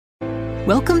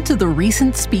Welcome to the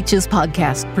Recent Speeches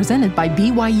podcast presented by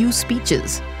BYU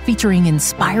Speeches, featuring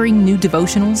inspiring new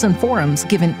devotionals and forums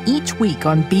given each week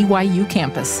on BYU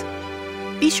campus.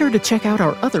 Be sure to check out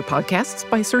our other podcasts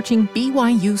by searching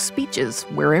BYU Speeches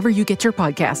wherever you get your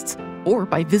podcasts, or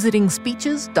by visiting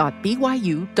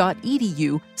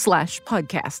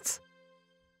speeches.byu.edu/podcasts.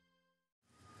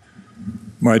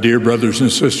 My dear brothers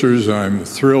and sisters, I'm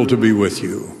thrilled to be with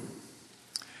you.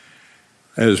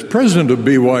 As president of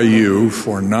BYU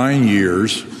for 9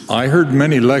 years, I heard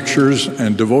many lectures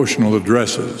and devotional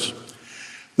addresses.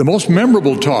 The most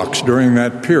memorable talks during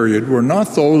that period were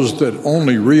not those that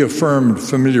only reaffirmed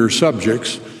familiar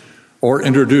subjects or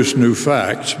introduced new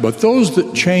facts, but those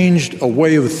that changed a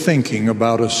way of thinking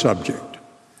about a subject.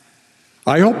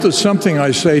 I hope that something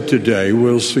I say today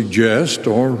will suggest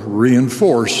or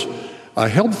reinforce a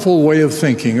helpful way of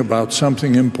thinking about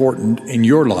something important in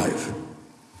your life.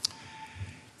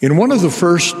 In one of the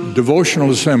first devotional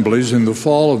assemblies in the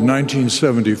fall of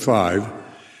 1975,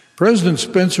 President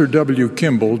Spencer W.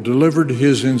 Kimball delivered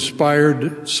his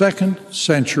inspired second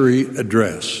century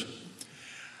address.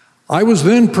 I was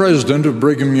then president of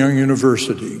Brigham Young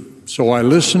University, so I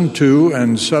listened to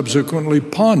and subsequently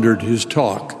pondered his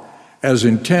talk as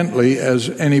intently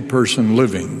as any person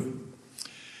living.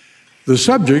 The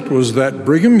subject was that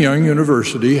Brigham Young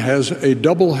University has a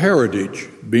double heritage,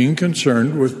 being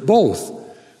concerned with both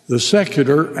the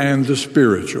secular and the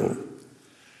spiritual.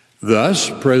 Thus,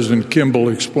 President Kimball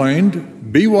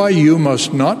explained, BYU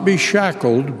must not be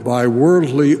shackled by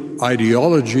worldly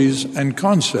ideologies and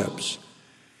concepts.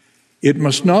 It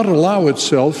must not allow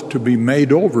itself to be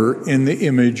made over in the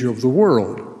image of the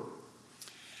world.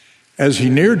 As he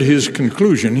neared his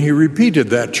conclusion, he repeated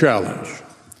that challenge.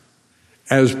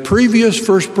 As previous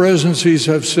first presidencies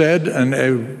have said,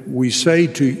 and we say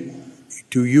to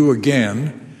you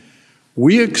again,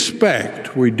 we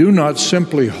expect, we do not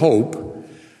simply hope,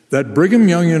 that Brigham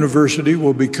Young University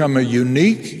will become a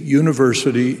unique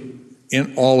university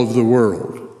in all of the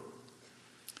world.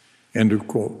 End of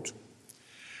quote.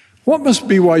 What must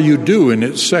BYU do in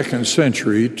its second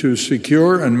century to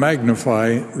secure and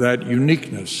magnify that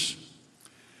uniqueness?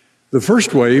 The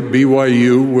first way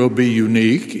BYU will be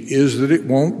unique is that it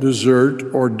won't desert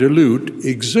or dilute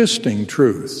existing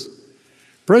truth.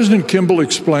 President Kimball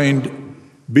explained,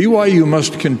 BYU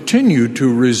must continue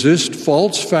to resist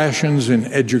false fashions in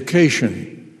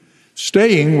education,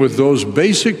 staying with those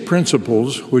basic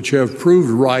principles which have proved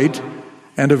right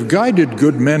and have guided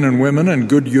good men and women and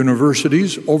good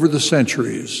universities over the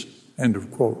centuries. End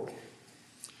of quote.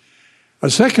 A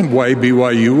second way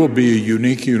BYU will be a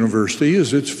unique university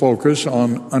is its focus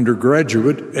on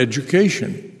undergraduate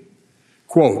education.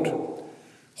 Quote,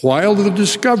 while the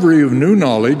discovery of new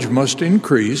knowledge must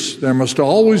increase, there must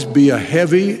always be a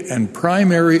heavy and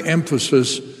primary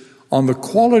emphasis on the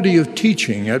quality of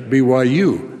teaching at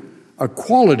BYU, a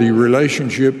quality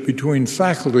relationship between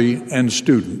faculty and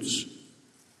students.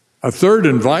 A third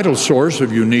and vital source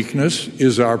of uniqueness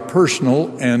is our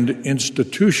personal and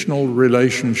institutional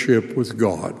relationship with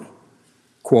God.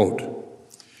 Quote,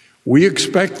 we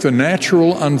expect the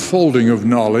natural unfolding of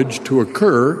knowledge to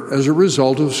occur as a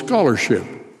result of scholarship.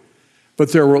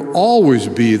 But there will always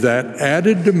be that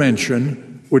added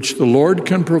dimension which the Lord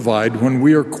can provide when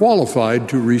we are qualified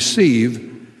to receive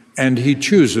and He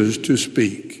chooses to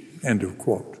speak. End of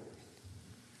quote.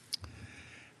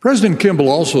 President Kimball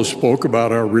also spoke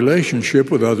about our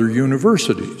relationship with other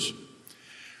universities.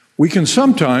 We can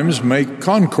sometimes make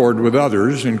concord with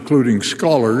others, including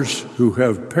scholars who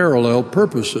have parallel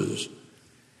purposes.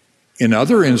 In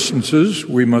other instances,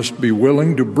 we must be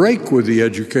willing to break with the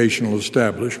educational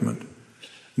establishment.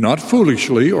 Not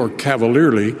foolishly or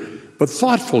cavalierly, but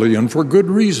thoughtfully and for good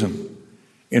reason,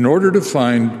 in order to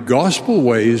find gospel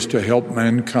ways to help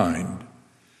mankind.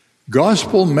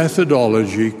 Gospel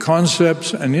methodology,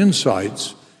 concepts, and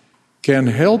insights can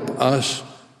help us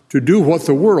to do what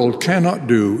the world cannot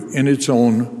do in its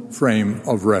own frame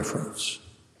of reference.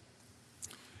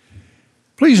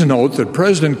 Please note that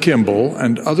President Kimball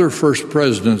and other first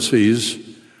presidencies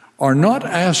are not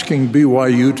asking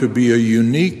BYU to be a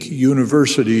unique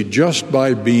university just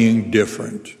by being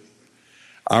different.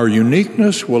 Our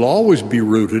uniqueness will always be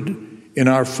rooted in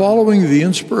our following the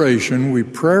inspiration we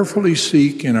prayerfully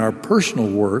seek in our personal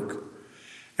work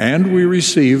and we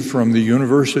receive from the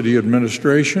university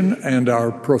administration and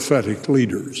our prophetic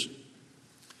leaders.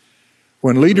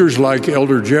 When leaders like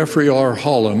Elder Jeffrey R.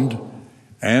 Holland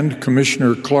and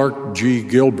Commissioner Clark G.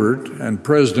 Gilbert and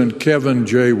President Kevin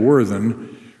J. Worthen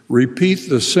repeat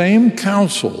the same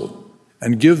counsel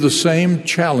and give the same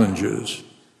challenges,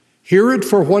 hear it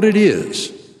for what it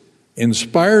is,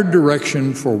 inspired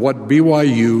direction for what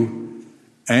BYU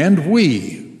and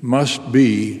we must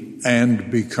be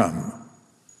and become.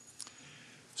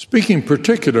 Speaking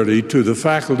particularly to the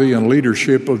faculty and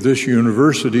leadership of this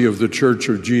University of the Church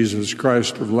of Jesus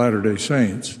Christ of Latter-day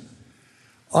Saints,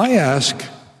 I ask,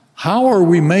 how are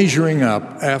we measuring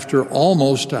up after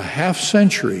almost a half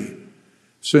century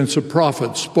since a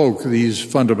prophet spoke these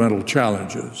fundamental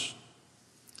challenges?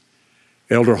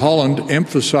 Elder Holland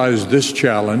emphasized this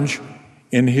challenge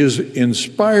in his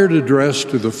inspired address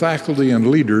to the faculty and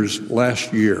leaders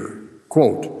last year.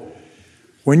 Quote,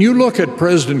 "When you look at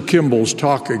President Kimball's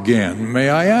talk again, may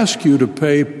I ask you to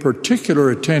pay particular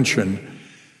attention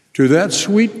to that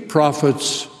sweet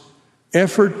prophet's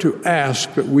effort to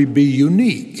ask that we be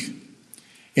unique.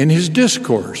 In his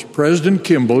discourse, President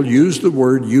Kimball used the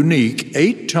word unique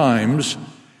 8 times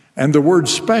and the word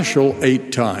special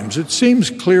 8 times. It seems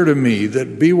clear to me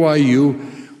that BYU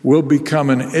will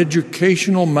become an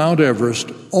educational Mount Everest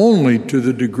only to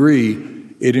the degree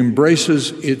it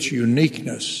embraces its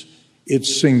uniqueness,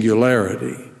 its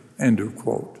singularity." End of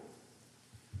quote.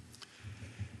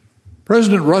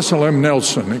 President Russell M.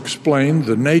 Nelson explained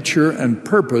the nature and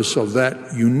purpose of that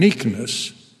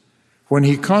uniqueness when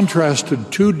he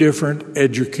contrasted 2 different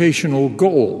educational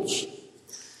goals.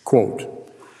 Quote,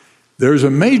 "There's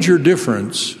a major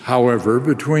difference, however,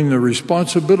 between the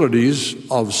responsibilities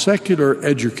of secular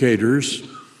educators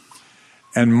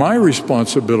and my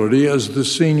responsibility as the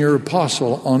senior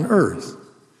apostle on earth.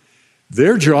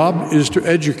 Their job is to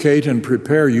educate and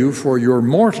prepare you for your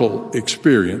mortal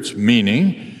experience,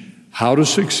 meaning how to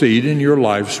succeed in your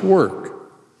life's work.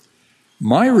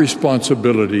 My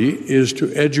responsibility is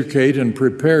to educate and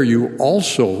prepare you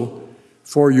also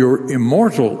for your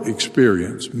immortal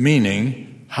experience, meaning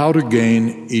how to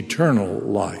gain eternal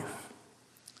life."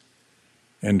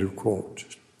 End of quote.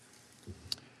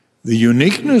 The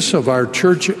uniqueness of our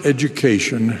church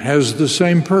education has the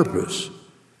same purpose: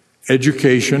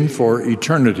 education for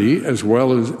eternity as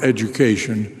well as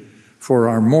education for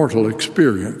our mortal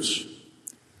experience.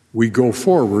 We go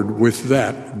forward with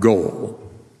that goal.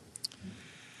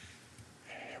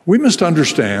 We must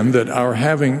understand that our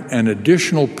having an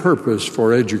additional purpose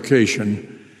for education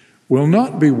will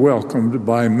not be welcomed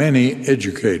by many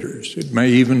educators. It may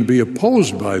even be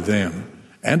opposed by them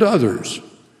and others,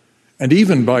 and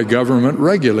even by government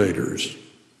regulators.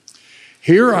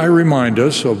 Here I remind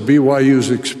us of BYU's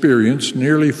experience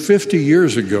nearly 50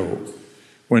 years ago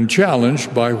when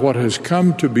challenged by what has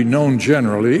come to be known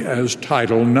generally as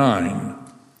Title IX.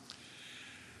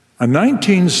 A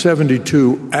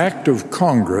 1972 Act of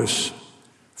Congress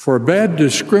forbade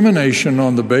discrimination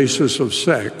on the basis of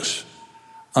sex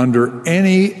under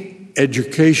any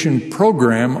education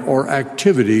program or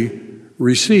activity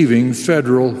receiving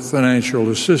federal financial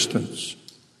assistance.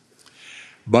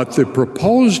 But the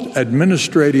proposed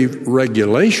administrative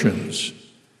regulations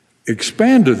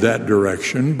expanded that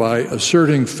direction by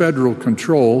asserting federal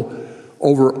control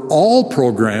over all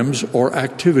programs or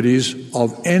activities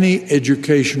of any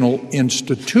educational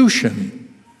institution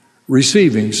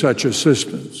receiving such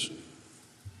assistance.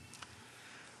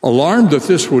 Alarmed that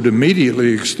this would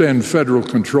immediately extend federal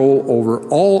control over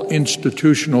all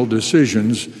institutional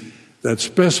decisions that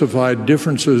specified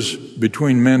differences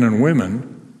between men and women,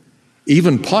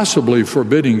 even possibly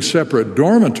forbidding separate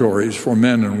dormitories for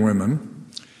men and women,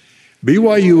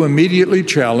 BYU immediately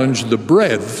challenged the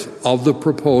breadth of the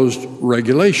proposed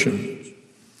regulations.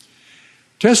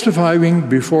 Testifying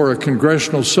before a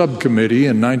congressional subcommittee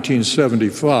in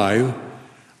 1975,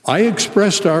 I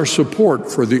expressed our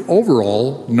support for the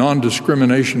overall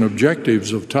non-discrimination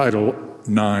objectives of Title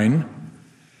IX,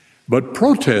 but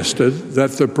protested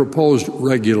that the proposed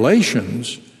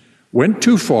regulations went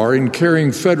too far in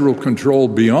carrying federal control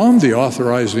beyond the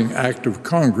authorizing act of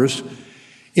Congress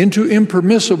into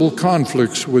impermissible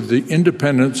conflicts with the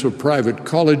independence of private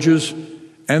colleges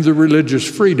and the religious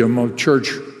freedom of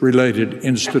church-related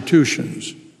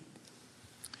institutions.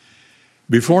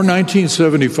 Before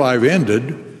 1975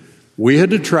 ended, we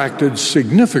had attracted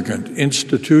significant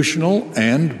institutional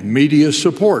and media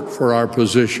support for our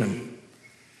position.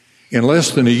 In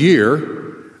less than a year,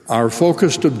 our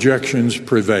focused objections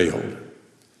prevailed.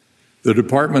 The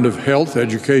Department of Health,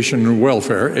 Education, and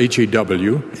Welfare,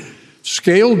 HEW,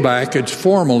 scaled back its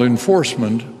formal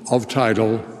enforcement of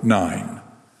Title IX.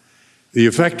 The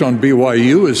effect on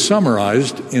BYU is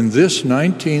summarized in this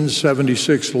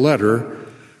 1976 letter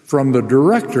from the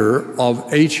director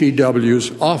of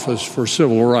HEW's Office for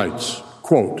Civil Rights.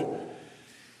 Quote,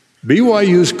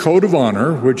 "BYU's Code of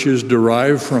Honor, which is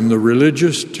derived from the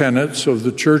religious tenets of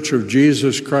the Church of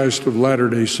Jesus Christ of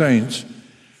Latter-day Saints,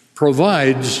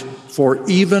 provides for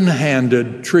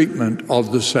even-handed treatment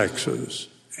of the sexes."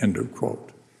 End of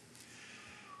quote.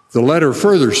 The letter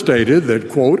further stated that,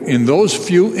 quote, in those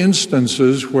few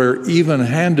instances where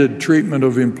even-handed treatment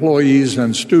of employees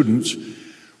and students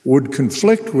would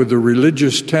conflict with the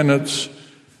religious tenets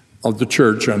of the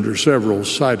church under several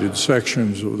cited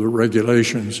sections of the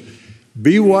regulations,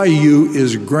 BYU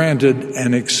is granted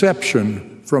an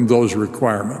exception from those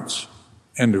requirements,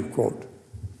 end of quote.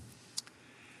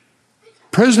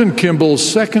 President Kimball's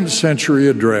second century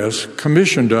address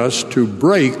commissioned us to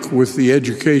break with the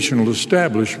educational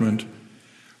establishment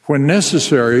when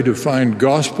necessary to find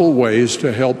gospel ways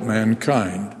to help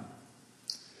mankind.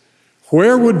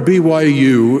 Where would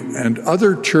BYU and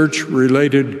other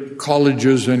church-related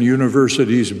colleges and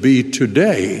universities be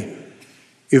today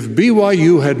if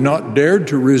BYU had not dared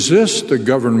to resist the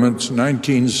government's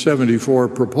 1974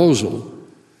 proposal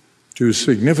to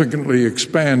significantly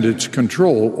expand its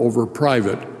control over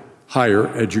private higher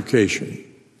education?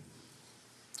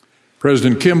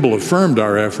 President Kimball affirmed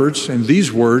our efforts in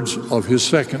these words of his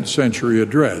second century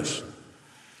address.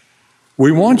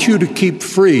 We want you to keep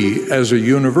free as a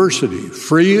university,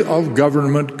 free of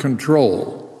government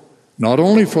control, not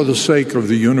only for the sake of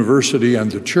the university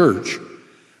and the church,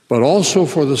 but also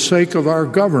for the sake of our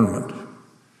government.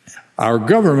 Our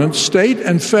government, state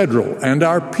and federal, and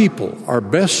our people are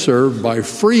best served by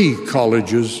free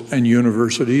colleges and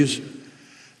universities,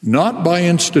 not by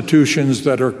institutions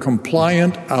that are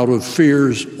compliant out of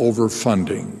fears over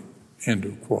funding, end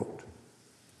of quote.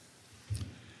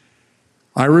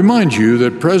 I remind you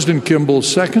that President Kimball's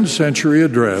second century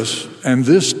address and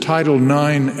this Title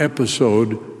IX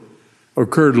episode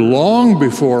occurred long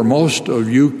before most of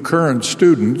you current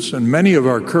students and many of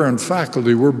our current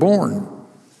faculty were born.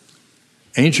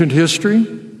 Ancient history?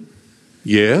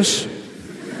 Yes.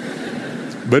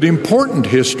 But important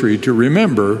history to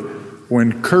remember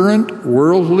when current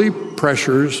worldly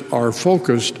pressures are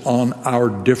focused on our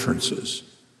differences.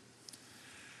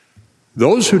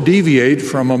 Those who deviate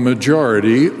from a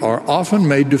majority are often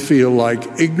made to feel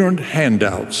like ignorant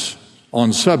handouts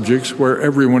on subjects where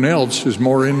everyone else is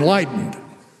more enlightened.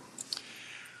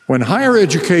 When higher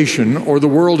education or the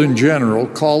world in general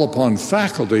call upon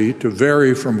faculty to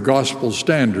vary from gospel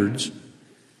standards,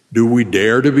 do we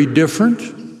dare to be different?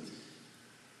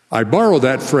 I borrow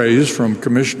that phrase from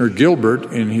Commissioner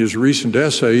Gilbert in his recent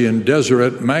essay in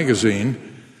Deseret magazine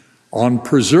on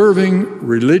preserving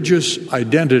religious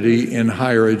identity in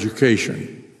higher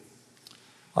education.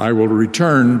 I will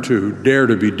return to dare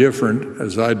to be different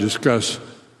as I discuss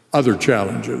other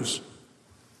challenges.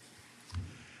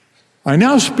 I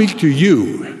now speak to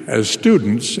you as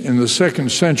students in the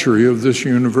second century of this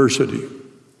university.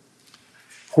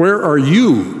 Where are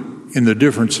you in the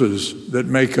differences that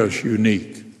make us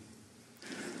unique?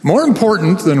 More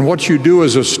important than what you do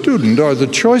as a student are the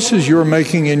choices you're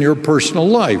making in your personal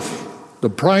life, the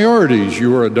priorities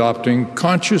you are adopting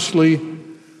consciously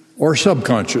or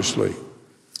subconsciously.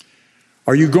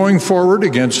 Are you going forward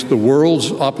against the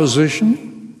world's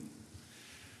opposition?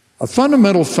 A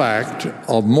fundamental fact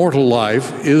of mortal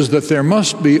life is that there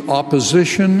must be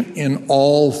opposition in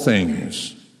all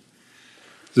things.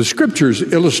 The scriptures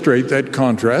illustrate that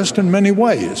contrast in many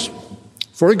ways.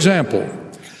 For example,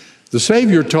 the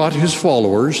Savior taught his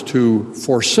followers to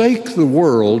forsake the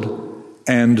world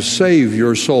and save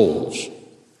your souls.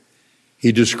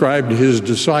 He described his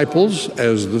disciples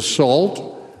as the salt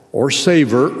or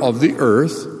savor of the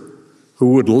earth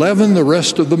who would leaven the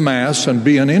rest of the mass and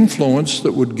be an influence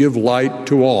that would give light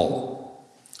to all.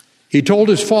 He told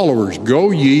his followers,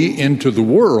 "Go ye into the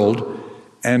world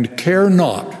and care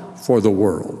not for the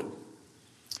world.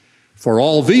 For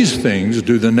all these things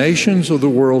do the nations of the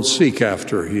world seek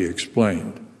after," he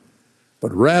explained.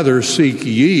 "But rather seek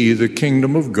ye the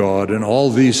kingdom of God, and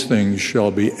all these things shall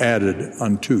be added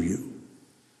unto you."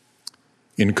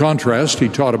 In contrast, he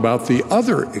taught about the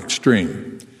other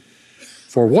extreme.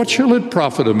 "For what shall it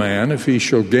profit a man if he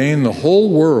shall gain the whole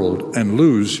world and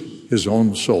lose his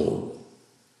own soul?"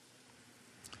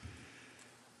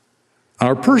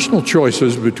 Our personal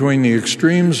choices between the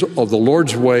extremes of the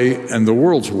Lord's way and the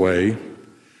world's way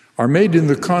are made in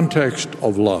the context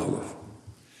of love.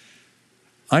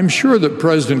 I'm sure that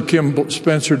President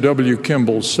Spencer W.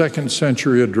 Kimball's second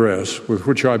century address, with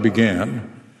which I began,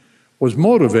 was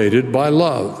motivated by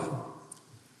love.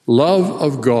 Love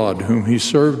of God, whom he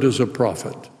served as a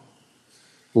prophet.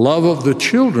 Love of the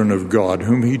children of God,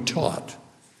 whom he taught.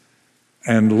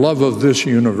 And love of this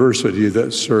university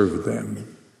that served them.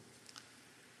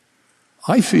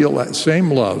 I feel that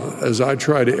same love as I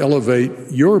try to elevate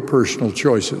your personal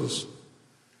choices.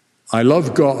 I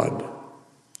love God,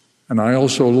 and I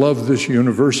also love this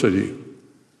university,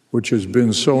 which has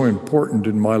been so important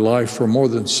in my life for more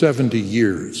than 70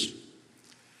 years.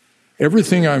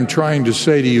 Everything I'm trying to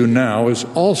say to you now is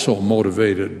also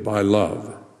motivated by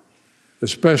love,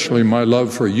 especially my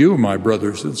love for you, my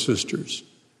brothers and sisters.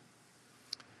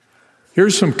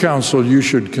 Here's some counsel you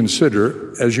should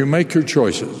consider as you make your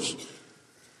choices.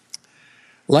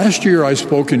 Last year, I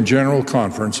spoke in General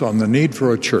Conference on the need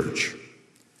for a church.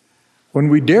 When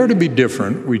we dare to be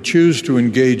different, we choose to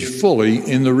engage fully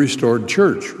in the restored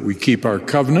church. We keep our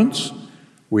covenants.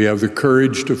 We have the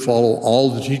courage to follow all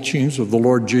the teachings of the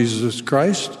Lord Jesus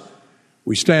Christ.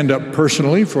 We stand up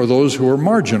personally for those who are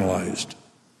marginalized.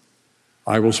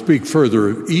 I will speak further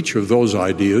of each of those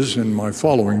ideas in my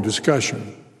following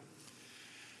discussion.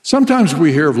 Sometimes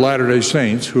we hear of Latter-day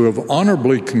Saints who have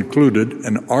honorably concluded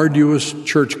an arduous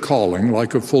church calling,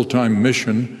 like a full-time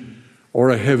mission or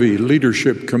a heavy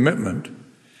leadership commitment,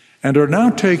 and are now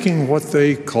taking what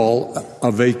they call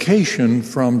a vacation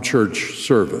from church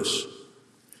service.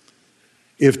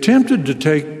 If tempted to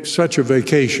take such a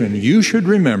vacation, you should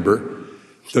remember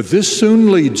that this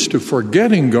soon leads to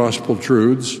forgetting gospel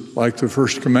truths like the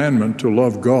first commandment to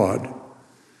love God.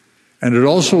 And it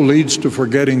also leads to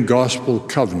forgetting gospel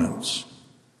covenants.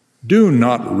 Do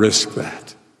not risk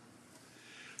that.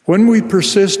 When we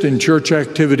persist in church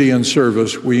activity and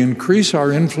service, we increase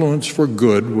our influence for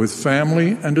good with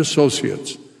family and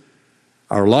associates.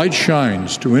 Our light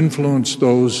shines to influence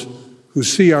those who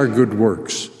see our good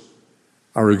works.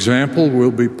 Our example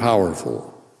will be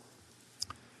powerful.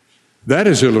 That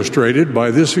is illustrated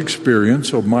by this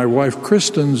experience of my wife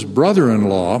Kristen's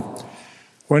brother-in-law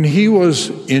when he was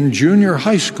in junior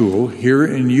high school here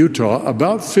in Utah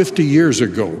about 50 years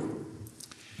ago.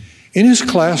 In his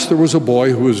class, there was a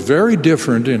boy who was very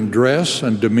different in dress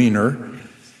and demeanor,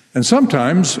 and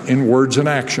sometimes in words and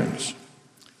actions.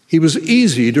 He was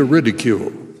easy to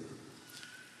ridicule.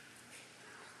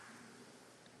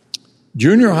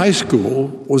 Junior high school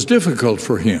was difficult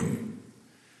for him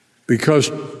because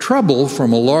trouble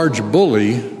from a large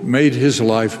bully made his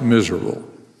life miserable.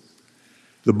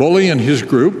 The bully and his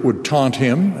group would taunt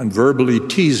him and verbally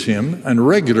tease him and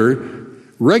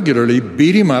regularly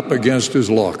beat him up against his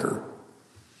locker.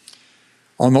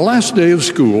 On the last day of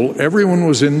school, everyone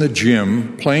was in the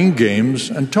gym playing games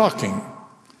and talking.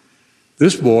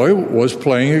 This boy was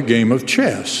playing a game of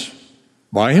chess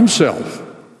by himself.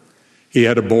 He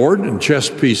had a board and chess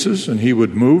pieces, and he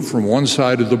would move from one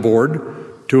side of the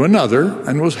board to another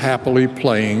and was happily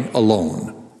playing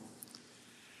alone.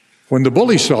 When the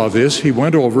bully saw this, he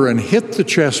went over and hit the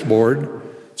chessboard,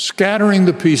 scattering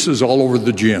the pieces all over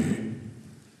the gym.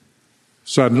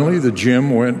 Suddenly, the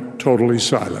gym went totally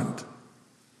silent.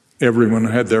 Everyone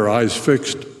had their eyes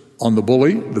fixed on the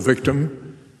bully, the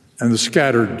victim, and the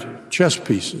scattered chess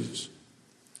pieces.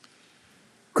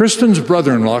 Kristen's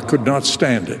brother-in-law could not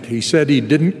stand it. He said he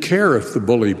didn't care if the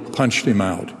bully punched him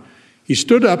out. He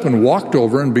stood up and walked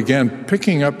over and began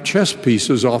picking up chess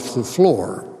pieces off the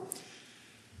floor.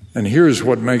 And here's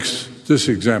what makes this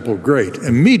example great.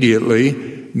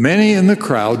 Immediately, many in the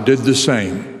crowd did the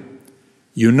same,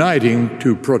 uniting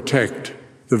to protect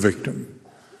the victim.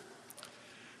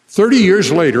 30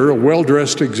 years later, a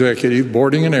well-dressed executive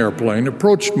boarding an airplane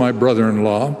approached my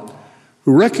brother-in-law,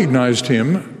 who recognized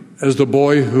him as the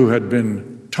boy who had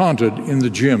been taunted in the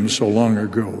gym so long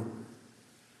ago.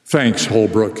 "Thanks,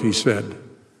 Holbrook," he said.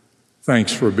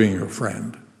 "Thanks for being a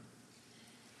friend."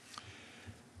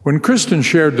 When Kristen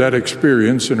shared that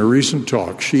experience in a recent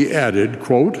talk, she added,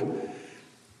 quote,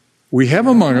 "We have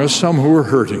among us some who are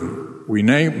hurting. We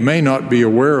may not be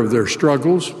aware of their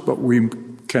struggles, but we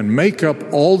can make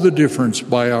up all the difference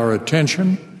by our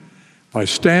attention, by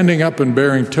standing up and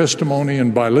bearing testimony,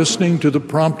 and by listening to the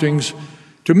promptings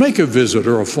to make a visit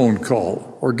or a phone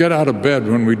call, or get out of bed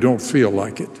when we don't feel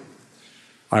like it.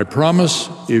 I promise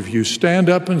if you stand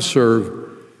up and serve,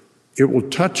 it will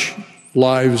touch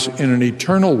lives in an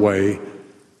eternal way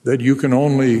that you can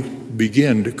only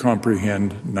begin to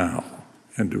comprehend now."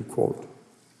 End of quote.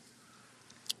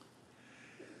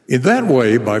 In that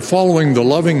way, by following the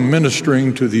loving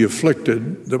ministering to the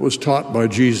afflicted that was taught by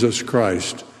Jesus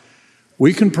Christ,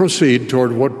 we can proceed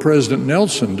toward what President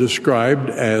Nelson described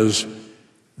as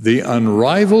the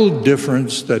unrivaled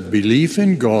difference that belief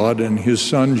in God and His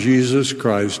Son Jesus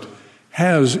Christ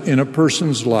has in a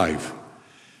person's life.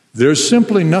 There's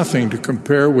simply nothing to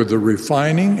compare with the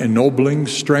refining, ennobling,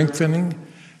 strengthening,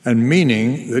 and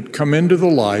meaning that come into the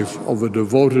life of a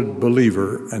devoted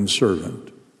believer and servant.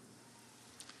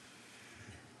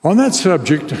 On that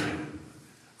subject,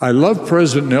 I love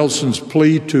President Nelson's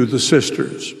plea to the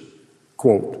sisters.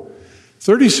 Quote,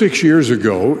 36 years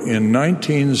ago, in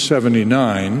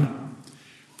 1979,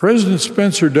 President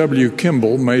Spencer W.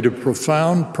 Kimball made a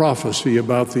profound prophecy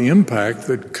about the impact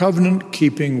that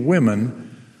covenant-keeping women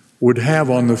would have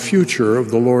on the future of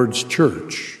the Lord's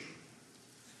church.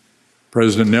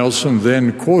 President Nelson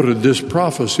then quoted this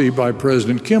prophecy by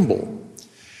President Kimball.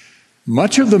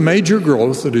 Much of the major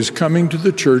growth that is coming to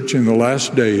the church in the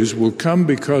last days will come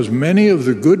because many of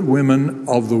the good women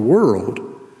of the world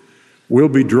will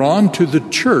be drawn to the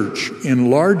church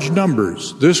in large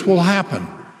numbers. This will happen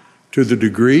to the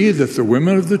degree that the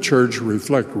women of the church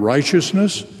reflect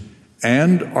righteousness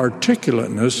and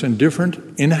articulateness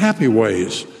in happy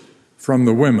ways from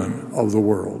the women of the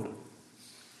world.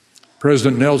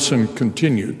 President Nelson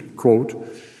continued, quote,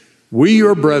 "We,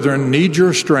 your brethren, need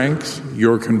your strength,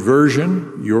 your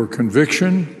conversion, your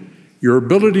conviction, your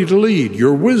ability to lead,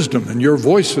 your wisdom, and your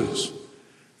voices.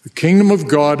 The kingdom of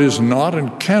God is not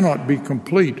and cannot be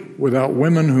complete without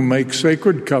women who make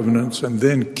sacred covenants and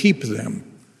then keep them,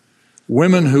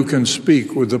 women who can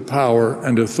speak with the power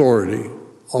and authority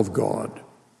of God."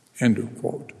 End of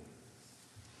quote.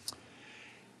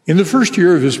 In the first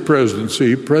year of his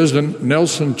presidency, President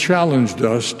Nelson challenged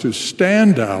us to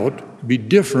stand out, be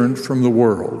different from the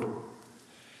world.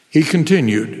 He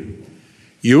continued,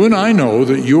 "You and I know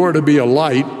that you are to be a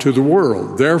light to the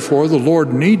world. Therefore, the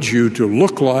Lord needs you to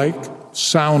look like,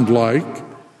 sound like,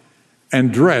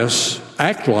 and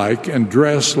act like and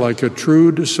dress like a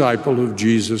true disciple of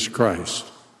Jesus Christ.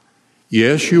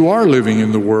 Yes, you are living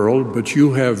in the world, but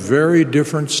you have very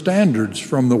different standards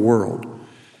from the world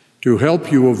to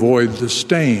help you avoid the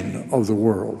stain of the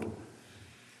world.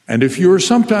 And if you are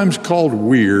sometimes called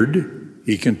weird,"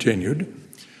 he continued,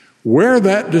 "wear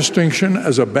that distinction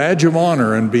as a badge of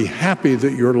honor and be happy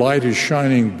that your light is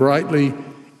shining brightly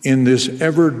in this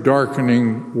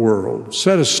ever-darkening world.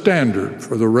 Set a standard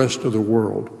for the rest of the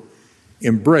world.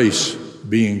 Embrace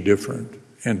being different."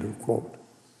 End of quote.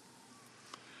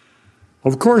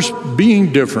 Of course,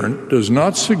 being different does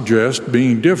not suggest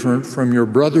being different from your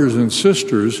brothers and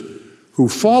sisters who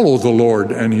follow the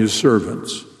Lord and his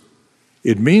servants.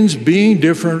 It means being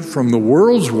different from the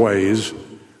world's ways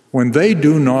when they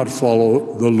do not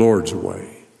follow the Lord's way.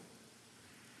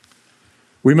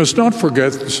 We must not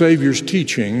forget the Savior's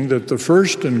teaching that the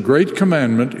first and great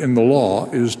commandment in the law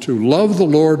is to love the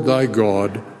Lord thy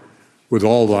God with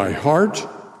all thy heart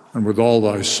and with all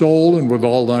thy soul and with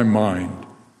all thy mind.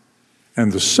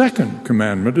 And the second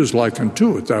commandment is like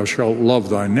unto it, thou shalt love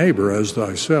thy neighbor as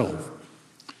thyself.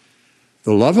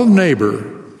 The love of neighbor,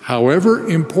 however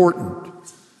important,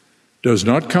 does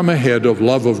not come ahead of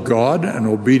love of God and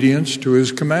obedience to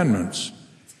his commandments.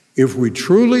 If we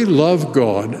truly love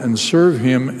God and serve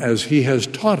him as he has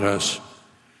taught us,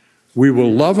 we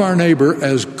will love our neighbor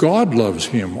as God loves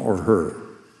him or her,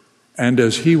 and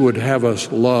as he would have us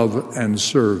love and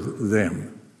serve them.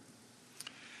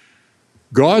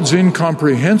 God's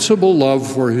incomprehensible love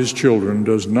for his children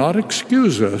does not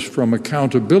excuse us from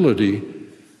accountability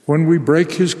when we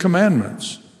break his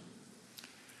commandments.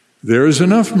 There is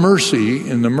enough mercy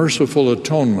in the merciful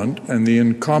atonement and the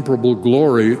incomparable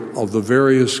glory of the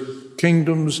various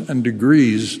kingdoms and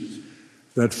degrees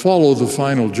that follow the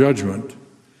final judgment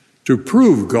to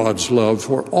prove God's love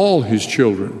for all his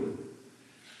children.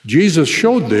 Jesus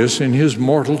showed this in his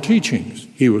mortal teachings.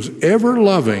 He was ever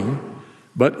loving,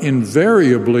 but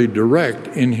invariably direct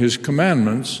in his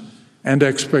commandments and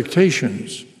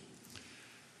expectations.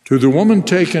 To the woman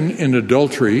taken in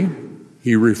adultery,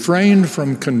 he refrained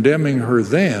from condemning her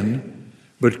then,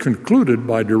 but concluded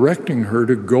by directing her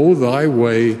to go thy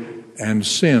way and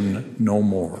sin no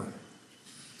more.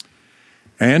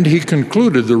 And he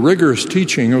concluded the rigorous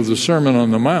teaching of the Sermon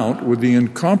on the Mount with the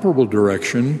incomparable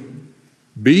direction,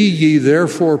 "Be ye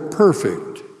therefore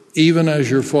perfect, even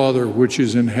as your Father which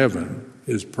is in heaven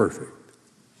is perfect."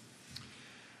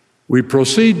 We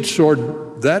proceed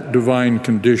toward that divine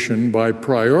condition by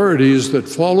priorities that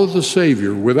follow the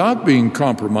Savior without being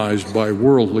compromised by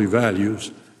worldly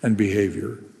values and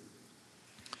behavior.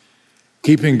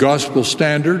 Keeping gospel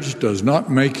standards does not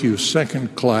make you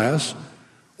second class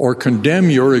or condemn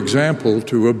your example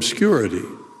to obscurity.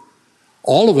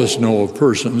 All of us know of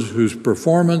persons whose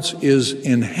performance is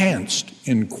enhanced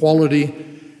in quality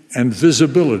and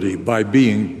visibility by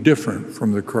being different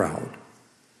from the crowd.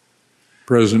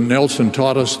 President Nelson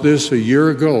taught us this a year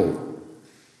ago.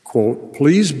 Quote,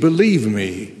 "Please believe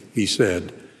me," he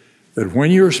said, "that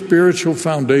when your spiritual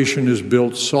foundation is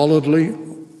built solidly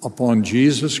upon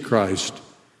Jesus Christ,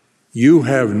 you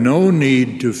have no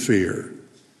need to fear.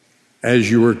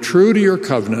 As you are true to your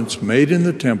covenants made in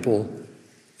the temple,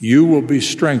 you will be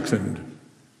strengthened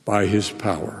by his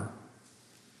power."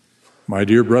 My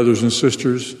dear brothers and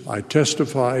sisters, I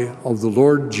testify of the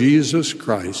Lord Jesus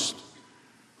Christ,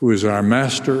 who is our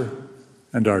Master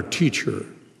and our Teacher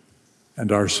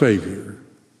and our Savior.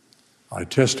 I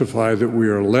testify that we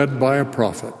are led by a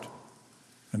prophet,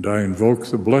 and I invoke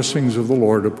the blessings of the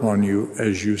Lord upon you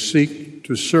as you seek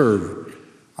to serve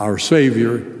our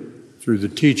Savior through the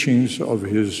teachings of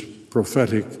his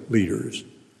prophetic leaders.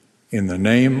 In the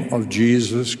name of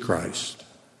Jesus Christ,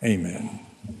 amen.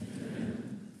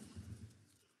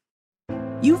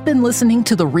 You've been listening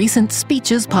to the Recent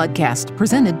Speeches podcast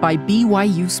presented by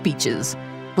BYU Speeches.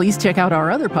 Please check out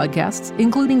our other podcasts,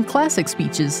 including classic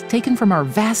speeches taken from our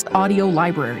vast audio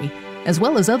library, as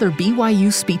well as other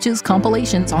BYU Speeches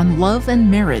compilations on love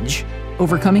and marriage,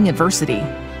 overcoming adversity,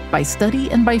 by study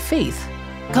and by faith.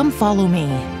 Come follow me,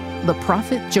 the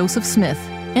prophet Joseph Smith,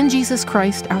 and Jesus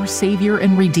Christ, our Savior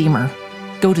and Redeemer.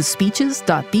 Go to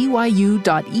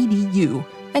speeches.byu.edu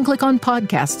and click on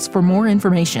podcasts for more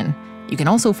information. You can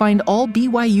also find all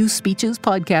BYU Speeches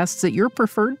podcasts at your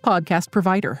preferred podcast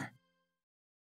provider.